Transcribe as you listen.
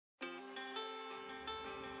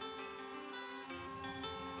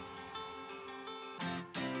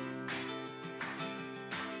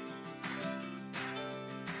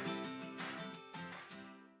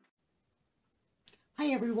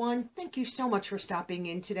Hi everyone, thank you so much for stopping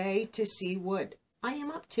in today to see what I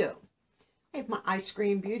am up to. I have my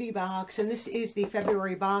Eyescream beauty box, and this is the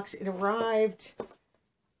February box. It arrived,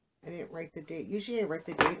 I didn't write the date. Usually I write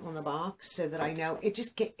the date on the box so that I know.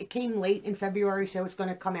 It came late in February, so it's going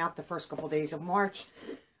to come out the first couple days of March.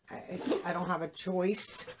 I don't have a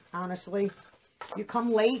choice, honestly. You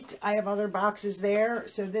come late, I have other boxes there,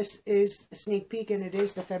 so this is a sneak peek, and it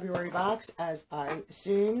is the February box, as I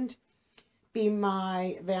assumed. Be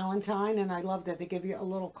My Valentine, and I love that they give you a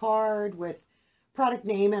little card with product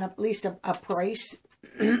name and at least a price.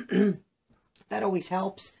 That always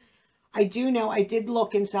helps. I do know I did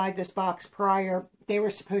look inside this box prior. They were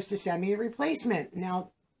supposed to send me a replacement.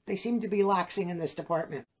 Now, they seem to be laxing in this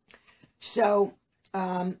department. So,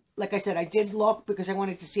 like I said, I did look because I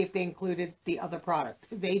wanted to see if they included the other product.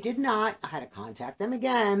 They did not. I had to contact them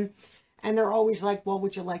again. And they're always like, well,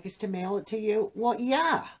 would you like us to mail it to you? Well,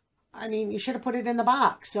 yeah. I mean, you should have put it in the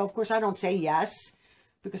box. So, of course, I don't say yes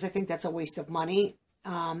because I think that's a waste of money.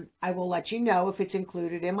 I will let you know if it's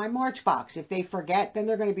included in my March box. If they forget, then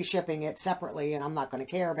they're going to be shipping it separately, and I'm not going to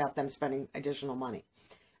care about them spending additional money.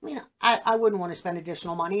 I mean, I wouldn't want to spend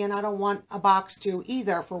additional money, and I don't want a box to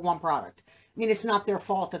either for one product. I mean, it's not their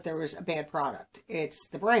fault that there was a bad product. It's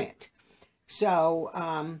the brand.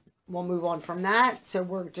 So, we'll move on from that. So,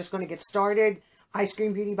 we're just going to get started.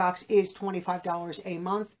 Eyescream Beauty Box is $25 a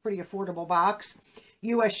month. Pretty affordable box.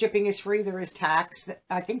 U.S. shipping is free. There is tax.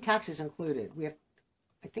 I think tax is included.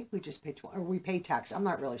 I think we just paid, or we pay tax. I'm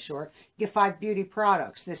not really sure. You get 5 beauty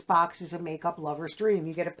products. This box is a makeup lover's dream.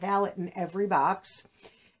 You get a palette in every box.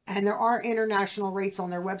 And there are international rates on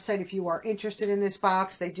their website if you are interested in this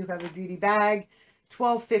box. They do have a beauty bag.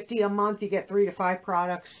 $12.50 a month. You get 3 to 5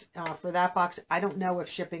 products for that box. I don't know if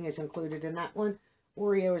shipping is included in that one.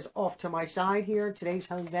 Oreo is off to my side here. Today's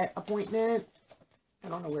her vet appointment. I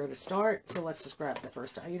don't know where to start, so let's just grab the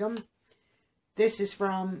first item. This is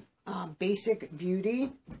from Basic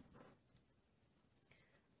Beauty.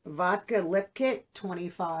 Vodka Lip Kit,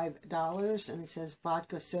 $25. And it says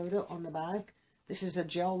vodka soda on the back. This is a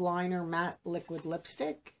gel liner matte liquid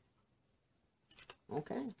lipstick.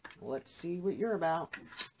 Okay, let's see what you're about.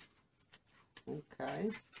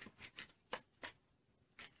 Okay.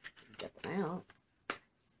 Get them out.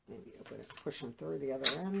 Maybe open it, push them through the other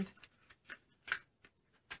end.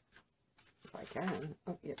 If I can.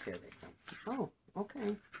 Oh, yep, there they come. Oh,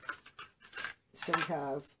 okay. So we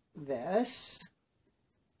have this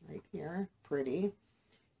right here, pretty.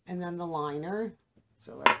 And then the liner.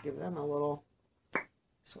 So let's give them a little.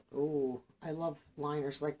 So, ooh, I love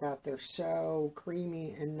liners like that. They're so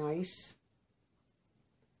creamy and nice.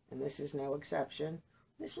 And this is no exception.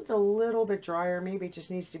 This one's a little bit drier. Maybe it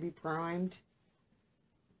just needs to be primed.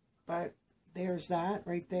 But there's that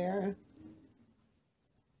right there.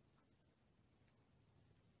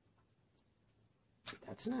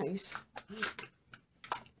 That's nice.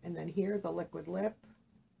 And then here, the liquid lip.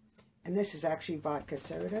 And this is actually vodka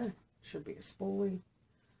soda. Should be a spoolie.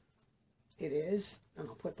 It is. And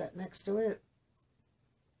I'll put that next to it.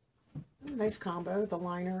 Nice combo. The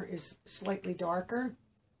liner is slightly darker.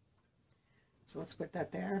 So let's put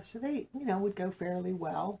that there. So they, would go fairly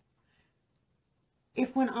well.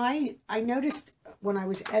 If when I noticed when I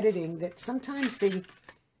was editing that sometimes the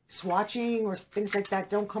swatching or things like that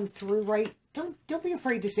don't come through right. Don't be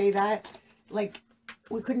afraid to say that. Like,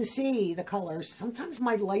 we couldn't see the colors. Sometimes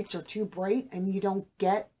my lights are too bright and you don't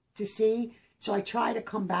get to see. So I try to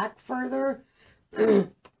come back further.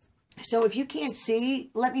 So if you can't see,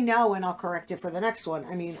 let me know and I'll correct it for the next one.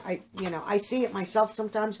 I mean, I see it myself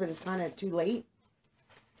sometimes, but it's kind of too late,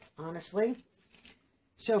 honestly.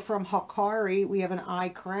 So from Hikari, we have an eye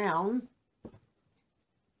crown.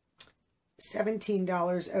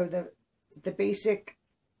 $17. Oh, the Basic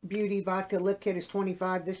Beauty Vodka Lip Kit is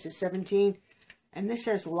 $25. This is $17. And this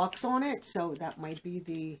has Luxe on it, so that might be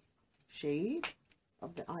the shade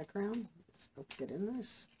of the eye crown. Let's go get in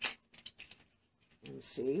this and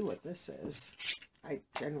see what this is. I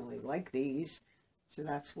generally like these, so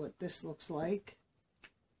that's what this looks like.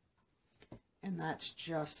 And that's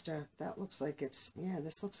just, that looks like it's, yeah,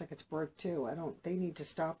 this looks like it's broke too. They need to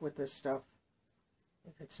stop with this stuff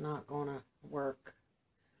if it's not gonna work.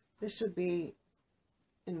 This would be,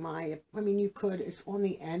 I mean, you could, it's on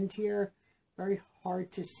the end here, very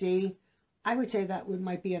hard to see. I would say that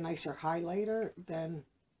might be a nicer highlighter than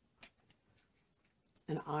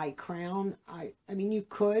an eye crown. I mean, you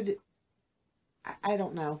could, I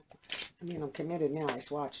don't know. I mean, I'm committed now, I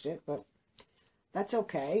swatched it, but that's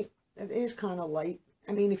okay. It is kind of light.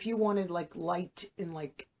 I mean, if you wanted like light in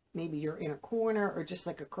like maybe your inner corner or just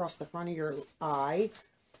like across the front of your eye,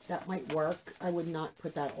 that might work. I would not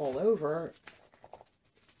put that all over.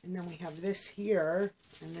 And then we have this here,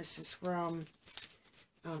 and this is from,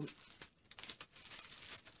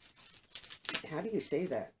 how do you say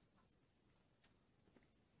that?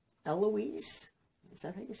 Eloise? Is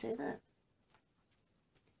that how you say that?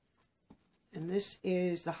 And this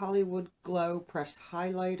is the Hollywood Glow Pressed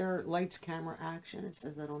Highlighter, Lights, Camera, Action. It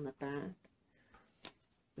says that on the back.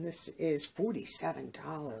 And this is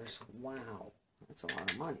 $47. Wow. That's a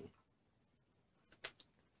lot of money.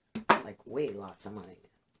 Like, way lots of money.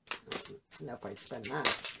 I don't know if I'd spend that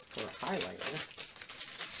for a highlighter.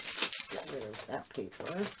 Get rid of that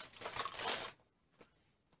paper.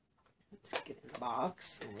 Let's get in the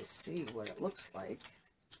box and we'll see what it looks like.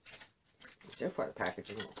 So far, the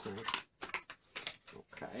packaging looks nice.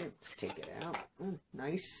 Okay, let's take it out.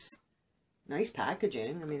 Nice. Nice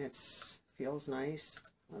packaging. I mean, feels nice.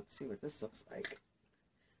 Let's see what this looks like.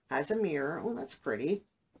 Has a mirror. Oh, that's pretty.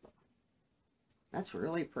 That's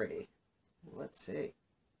really pretty. Let's see.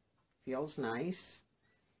 Feels nice.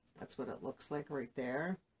 That's what it looks like right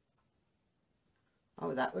there.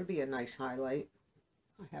 Oh, that would be a nice highlight.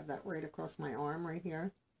 I have that right across my arm right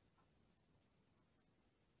here.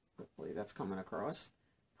 Hopefully that's coming across.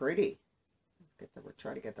 Pretty. We'll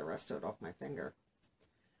try to get the rest of it off my finger.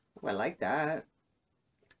 Oh, I like that.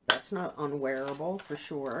 That's not unwearable for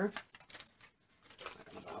sure. I'm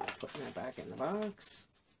not gonna bother putting that back in the box.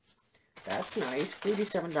 That's nice.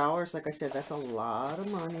 $47. Like I said, that's a lot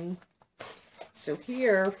of money. So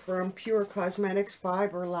here from Pure Cosmetics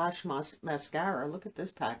Fiber Lash Mascara. Look at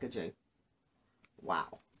this packaging.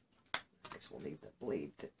 Wow. I guess we'll need the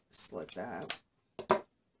blade to slit that. A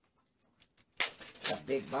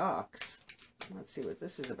big box. Let's see what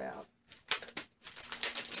this is about.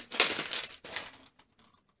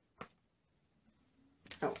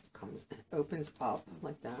 Oh, opens up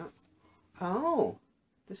like that. Oh,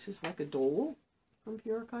 this is like a doll from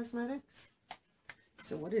Pure Cosmetics.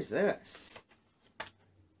 So what is this?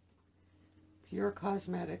 Pure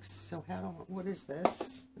Cosmetics. So what is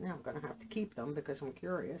this? Now I'm going to have to keep them because I'm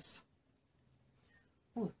curious.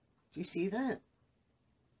 Oh, do you see that?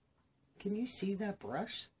 Can you see that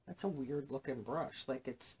brush? That's a weird looking brush. Like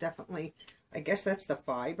it's definitely, I guess that's the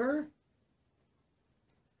fiber.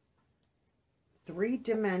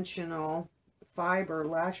 3-dimensional fiber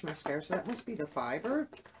lash mascara. So that must be the fiber.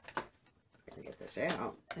 I'm going to get this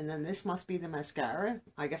out. And then this must be the mascara.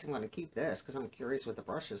 I guess I'm going to keep this because I'm curious what the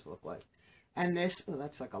brushes look like. And this, oh,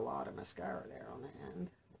 that's like a lot of mascara there on the end.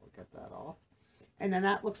 We'll get that off. And then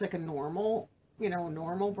that looks like a normal, a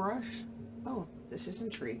normal brush. Oh, this is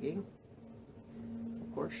intriguing.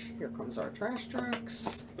 Of course, here comes our trash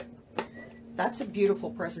trucks. That's a beautiful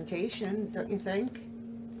presentation, don't you think?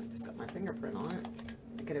 I just got my fingerprint on it.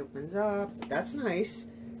 I think it opens up. That's nice.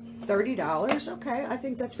 $30. Okay, I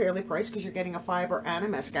think that's fairly priced because you're getting a fiber and a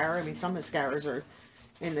mascara. I mean, some mascaras are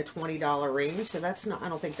in the $20 range, so that's not, I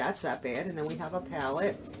don't think that's that bad. And then we have a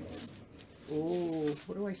palette. Ooh,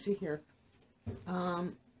 what do I see here?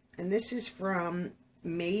 And this is from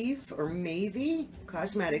Maeve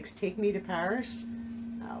Cosmetics, Take Me to Paris.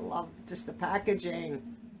 I love just the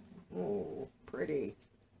packaging. Oh, pretty.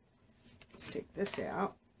 Let's take this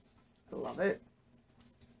out. I love it.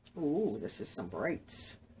 Ooh, this is some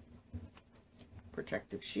brights.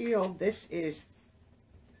 Protective shield. This is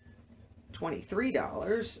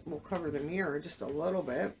 $23. We'll cover the mirror just a little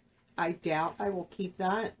bit. I doubt I will keep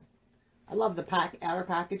that. I love the outer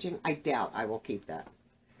packaging. I doubt I will keep that.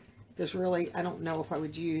 There's really, I don't know if I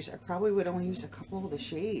would use, I probably would only use a couple of the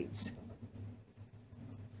shades.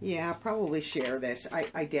 Yeah, I'll probably share this.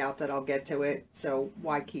 I doubt that I'll get to it, so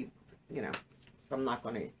why keep, if I'm not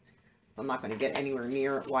going to get anywhere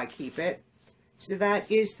near it, why keep it? So that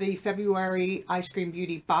is the February Ice Cream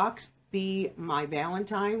Beauty Box B My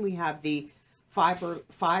Valentine. We have the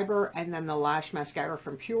fiber and then the lash mascara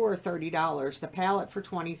from Pure, $30. The palette for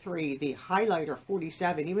 $23. The highlighter,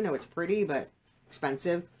 $47, even though it's pretty, but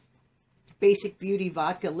expensive. Basic Beauty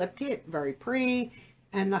Vodka Lip Kit, very pretty.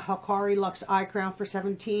 And the Hikari Luxe Eye Crown for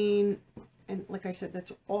 $17. And like I said,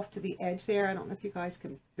 that's off to the edge there. I don't know if you guys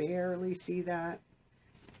can barely see that.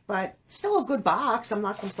 But still a good box. I'm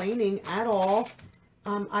not complaining at all.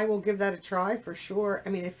 I will give that a try for sure. I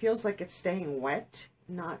mean, it feels like it's staying wet,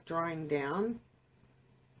 not drying down,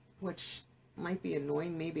 which might be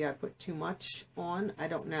annoying. Maybe I put too much on. I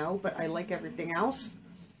don't know, but I like everything else.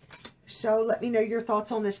 So let me know your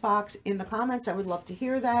thoughts on this box in the comments. I would love to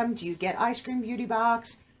hear them. Do you get Ice Cream Beauty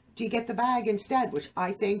Box? Do you get the bag instead? Which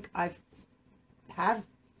I think I have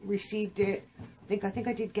received it. I think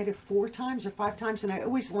I did get it 4 times or 5 times, and I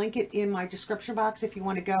always link it in my description box if you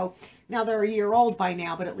want to go. Now they're a year old by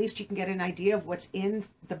now, but at least you can get an idea of what's in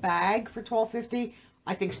the bag for $12.50.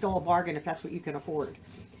 I think still a bargain if that's what you can afford.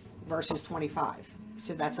 versus 25.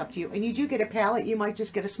 So that's up to you. And you do get a palette. You might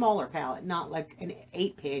just get a smaller palette, not like an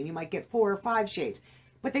 8-pan. You might get 4 or 5 shades.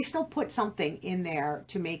 But they still put something in there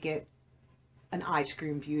to make it an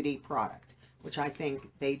Eyescream Beauty product, which I think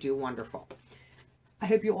they do wonderful. I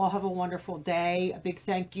hope you all have a wonderful day. A big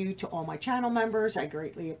thank you to all my channel members. I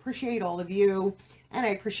greatly appreciate all of you. And I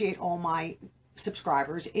appreciate all my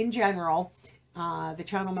subscribers in general. The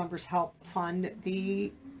channel members help fund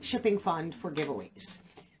the shipping fund for giveaways.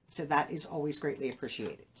 So that is always greatly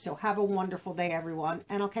appreciated. So have a wonderful day, everyone.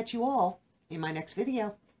 And I'll catch you all in my next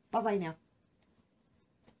video. Bye-bye now.